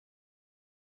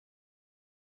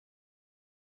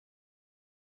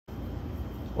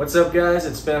What's up guys,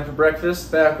 it's Spam for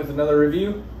Breakfast, back with another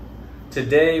review.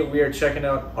 Today we are checking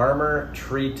out Armour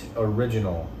Treet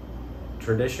Original,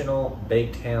 Traditional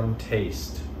Baked Ham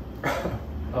Taste.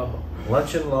 Oh.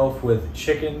 Luncheon loaf with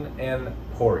chicken and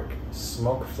pork,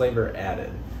 smoke flavor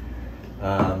added.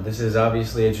 This is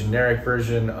obviously a generic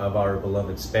version of our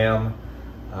beloved Spam,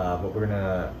 but we're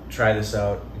gonna try this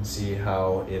out and see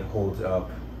how it holds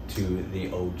up to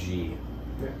the OG.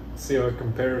 Yeah, see how it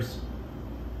compares.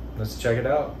 Let's check it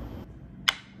out.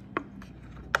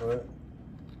 What?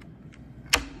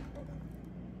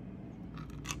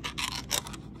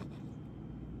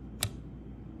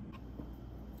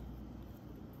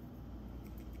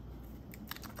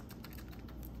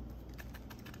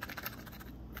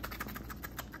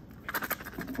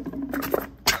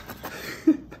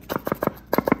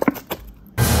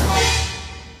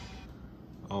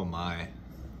 Oh my.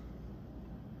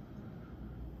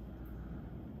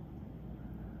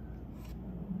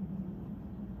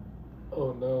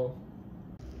 Oh no.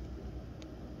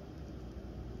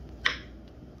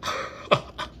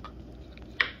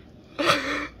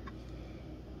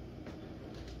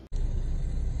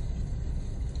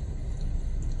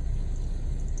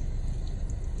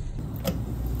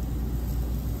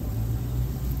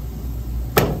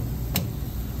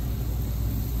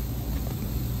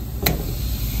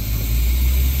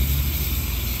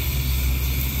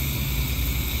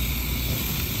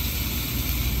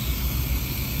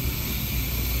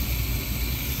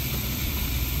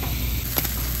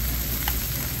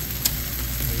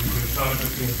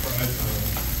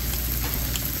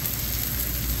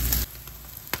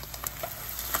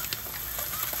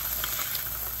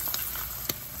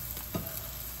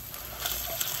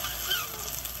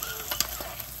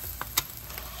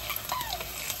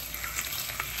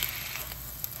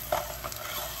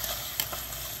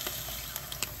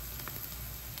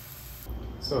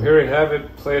 So here we have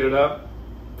it, plated up,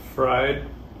 fried,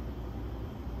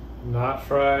 not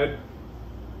fried.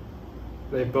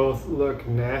 They both look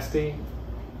nasty.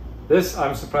 This,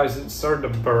 I'm surprised it started to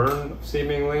burn,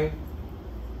 seemingly.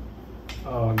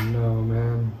 Oh no,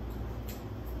 man.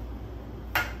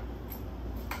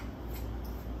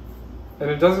 And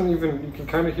it doesn't even, you can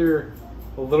kind of hear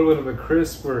a little bit of a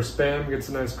crisp where Spam gets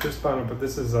a nice crisp on it, but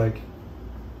this is like,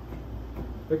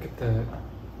 look at that.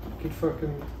 You could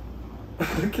fucking,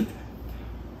 look at that.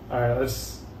 Alright,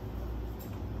 let's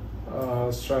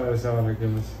try this out, I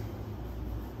guess.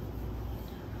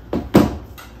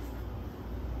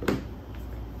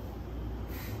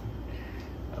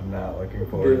 I'm not looking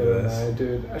forward to this.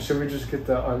 Dude, should we just get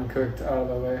the uncooked out of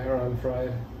the way, or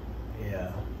unfried?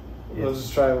 Yeah. Let's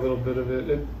just try a little bit of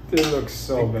it. It looks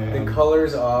so bad. The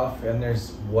color's off and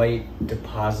there's white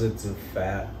deposits of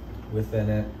fat within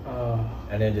it.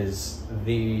 And it is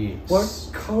the... What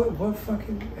color? What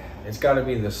fucking... It's gotta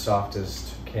be the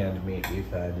softest canned meat we've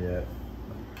had yet.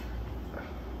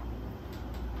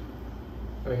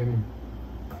 I mean...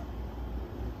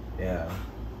 Yeah.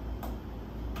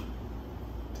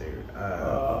 Dude,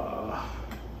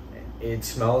 it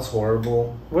smells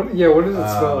horrible. What? Yeah, what does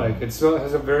it smell like? It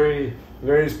has a very,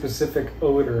 very specific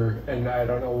odor, and I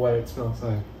don't know what it smells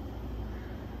like.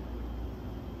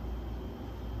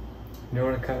 You know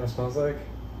what it kind of smells like?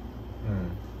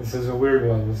 This is a weird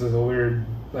one. This is a weird,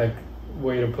 like,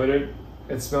 way to put it.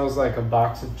 It smells like a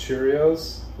box of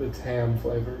Cheerios that's ham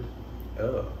flavored.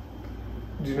 Oh.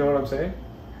 Do you know what I'm saying?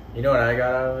 You know what I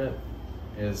got out of it?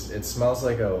 Is it smells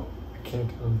like a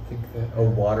Can't unthink that. a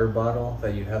water bottle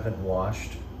that you haven't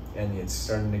washed, and it's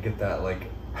starting to get that like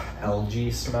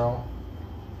algae smell.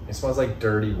 It smells like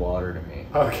dirty water to me.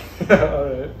 Okay, all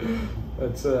right.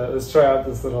 Let's try out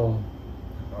this little.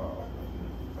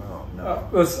 Oh no.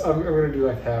 I'm gonna do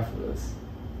like half of this.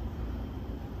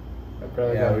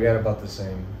 Yeah, we got about the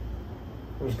same.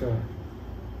 I'm just gonna.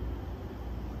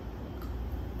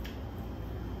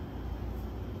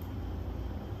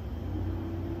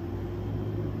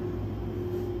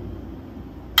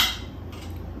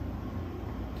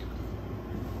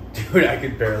 Dude, I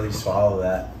could barely swallow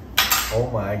that. Oh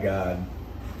my god.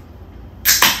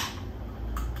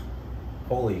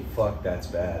 Holy fuck, that's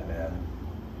bad, man.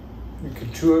 You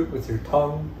could chew it with your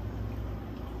tongue.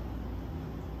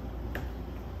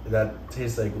 That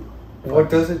tastes like... What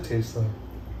does it taste like?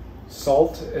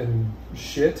 Salt and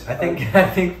shit? I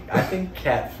think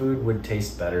cat food would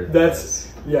taste better than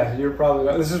this. Yeah, you're probably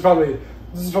not. This is probably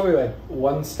like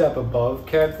one step above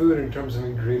cat food in terms of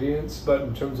ingredients, but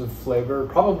in terms of flavor,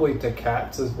 probably to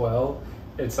cats as well.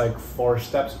 It's like 4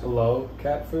 steps below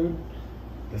cat food.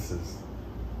 This is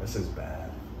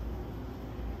bad.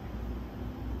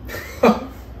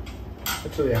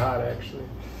 It's really hot, actually.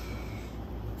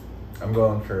 I'm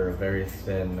going for a very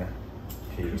thin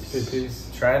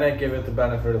piece. Trying to give it the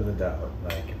benefit of the doubt.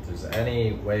 Like, if there's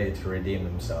any way to redeem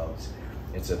themselves,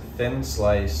 it's a thin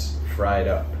slice fried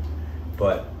up.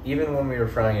 But even when we were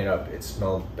frying it up, it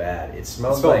smelled bad. It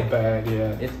smelled like bad,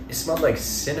 yeah. It smelled like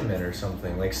cinnamon or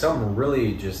something. Like some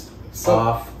really just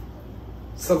off.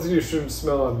 Something you shouldn't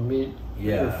smell on meat when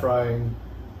you're frying.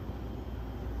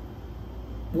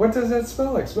 What does that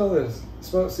smell like? Smell this.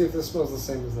 See if this smells the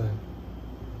same as that.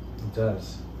 It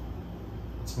does.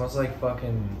 It smells like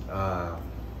fucking.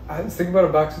 I think about a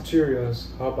box of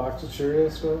Cheerios. How a box of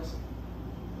Cheerios smells?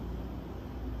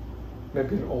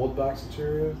 Maybe an old box of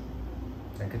Cheerios.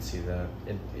 I could see that.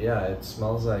 It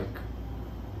smells like.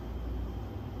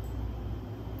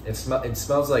 It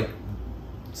smells like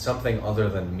something other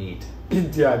than meat.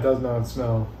 Yeah, it does not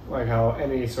smell like how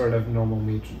any sort of normal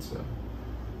meat should smell.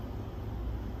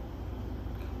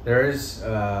 There is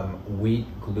wheat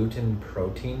gluten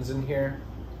proteins in here,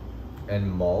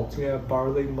 and malt. Yeah,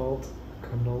 barley malt,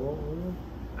 canola oil.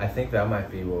 I think that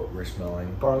might be what we're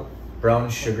smelling.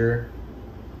 Brown sugar.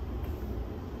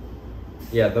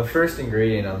 Yeah, the first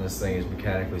ingredient on this thing is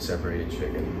mechanically separated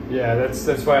chicken. Yeah,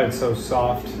 that's why it's so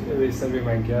soft. At least that'd be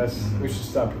my guess. Mm-hmm. We should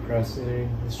stop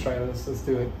procrastinating. Let's try this. Let's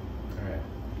do it. All right.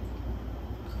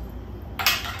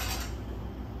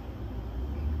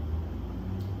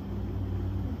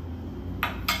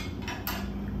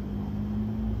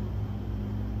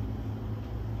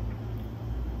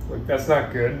 Like, that's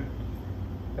not good.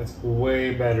 That's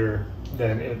way better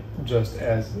than it just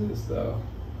as is, though.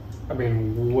 I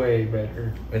mean, way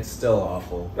better. It's still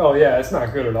awful. Oh yeah, it's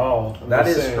not good at all. That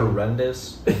is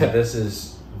horrendous. This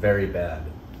is very bad.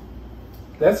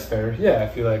 That's fair. Yeah,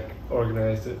 if you like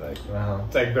organized it, like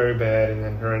it's like very bad, and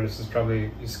then horrendous is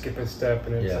probably you skip a step,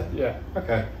 and it's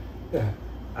okay, yeah.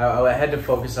 I had to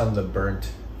focus on the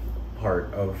burnt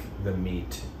part of the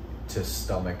meat to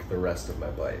stomach the rest of my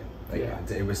bite. Like,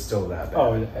 it was still that bad.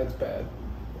 Oh yeah, it's bad.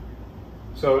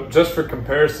 So just for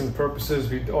comparison purposes,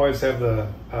 we always have the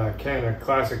can of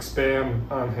classic Spam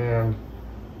on hand.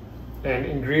 And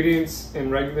ingredients in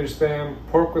regular Spam: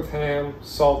 pork with ham,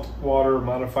 salt, water,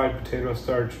 modified potato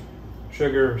starch,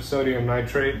 sugar, sodium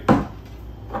nitrate.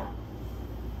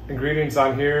 Ingredients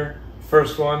on here: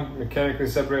 first one, mechanically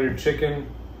separated chicken,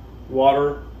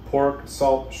 water, pork,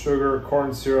 salt, sugar,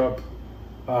 corn syrup,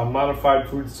 modified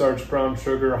food starch, brown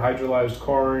sugar, hydrolyzed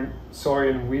corn, soy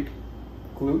and wheat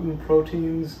gluten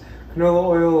proteins, canola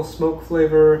oil, smoke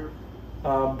flavor,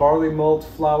 barley malt,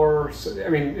 flour. I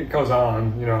mean, it goes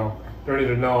on, you know. Don't need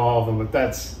to know all of them, but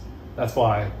that's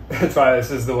why. That's why this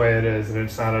is the way it is, and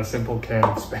it's not a simple can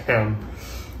of Spam.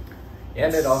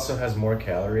 And it also has more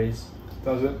calories.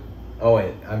 Does it? Oh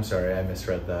wait, I'm sorry, I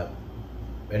misread that.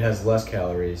 It has less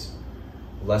calories,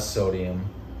 less sodium.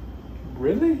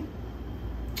 Really?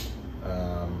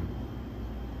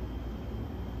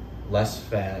 Less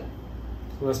fat.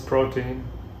 Less protein.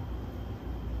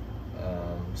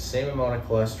 Same amount of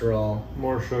cholesterol.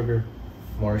 More sugar.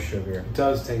 More sugar. It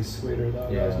does taste sweeter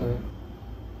though, doesn't it?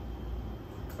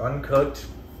 Uncooked,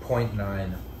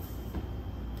 0.9.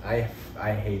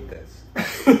 I hate this.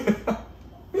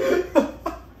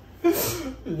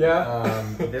 Yeah.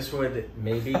 This would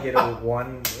maybe get a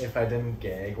 1 if I didn't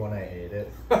gag when I ate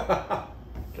it.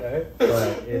 Okay.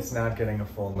 But it's not getting a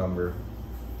full number,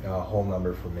 a whole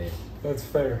number for me. That's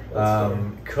fair.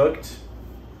 Cooked,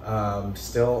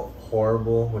 still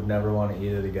horrible. Would never want to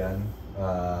eat it again.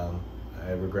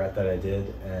 I regret that I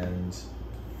did, and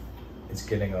it's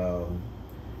getting a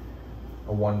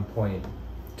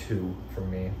 1.2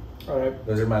 from me. All right.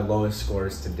 Those are my lowest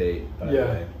scores to date, by the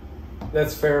way.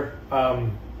 That's fair.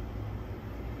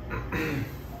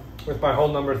 With my whole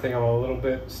number thing, I'm a little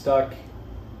bit stuck,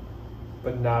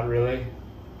 but not really.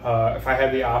 If I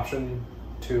had the option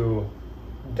to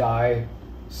die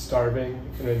starving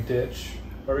in a ditch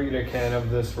or eat a can of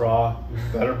this raw, you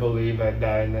better believe I'd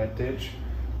die in that ditch.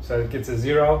 So it gets a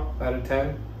 0 out of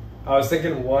 10. I was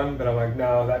thinking 1, but I'm like,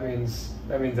 no, that means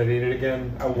I'd eat it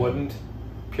again. I wouldn't,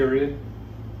 period.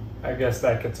 I guess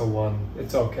that gets a 1.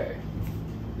 It's okay.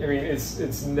 I mean,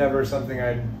 it's never something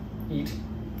I'd eat,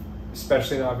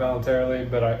 especially not voluntarily,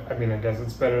 but I mean, I guess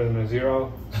it's better than a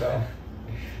 0. So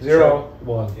 0,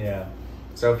 1. Yeah.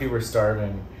 So if you were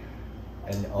starving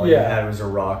and all you had was a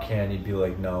raw can, you'd be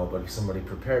like, no, but if somebody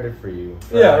prepared it for you.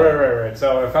 Yeah, right.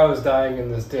 So if I was dying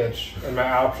in this ditch and my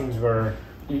options were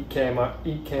eat can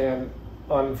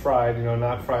unfried, you know,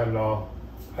 not fried at all,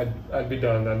 I'd be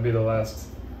done. That'd be the last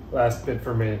bit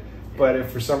for me. But if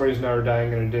for some reason I were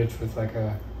dying in a ditch with like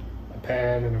a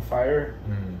pan and a fire,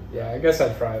 I guess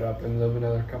I'd fry it up and live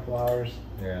another couple hours.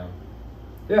 Yeah.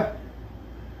 Yeah.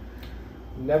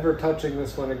 Never touching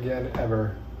this one again,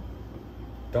 ever.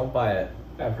 Don't buy it.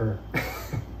 Ever.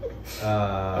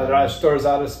 Our store's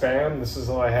out of Spam. This is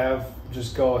all I have.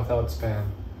 Just go without Spam.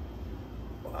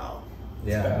 Wow.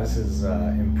 Yeah, this is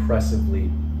impressively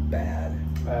bad.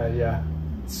 Yeah.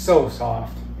 It's so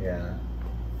soft. Yeah.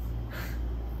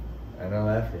 I know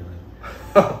that feeling.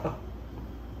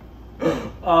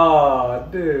 Oh,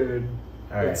 dude.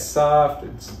 All right. It's soft.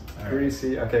 It's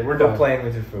greasy. Okay, we're done. Quit playing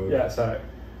with your food. Yeah, sorry.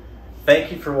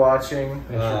 Thank you for watching.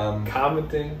 Thanks for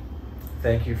commenting.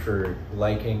 Thank you for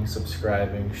liking,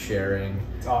 subscribing, sharing.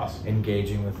 It's awesome.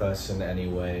 Engaging with us in any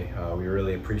way. We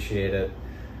really appreciate it.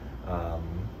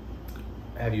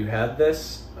 Have you had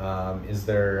this? Is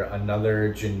there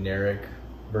another generic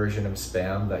version of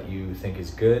Spam that you think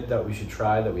is good that we should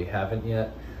try that we haven't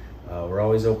yet? We're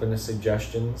always open to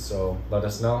suggestions, so let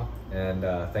us know. And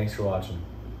thanks for watching.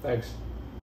 Thanks.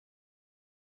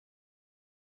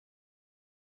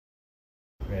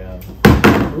 Yeah.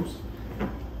 Oops.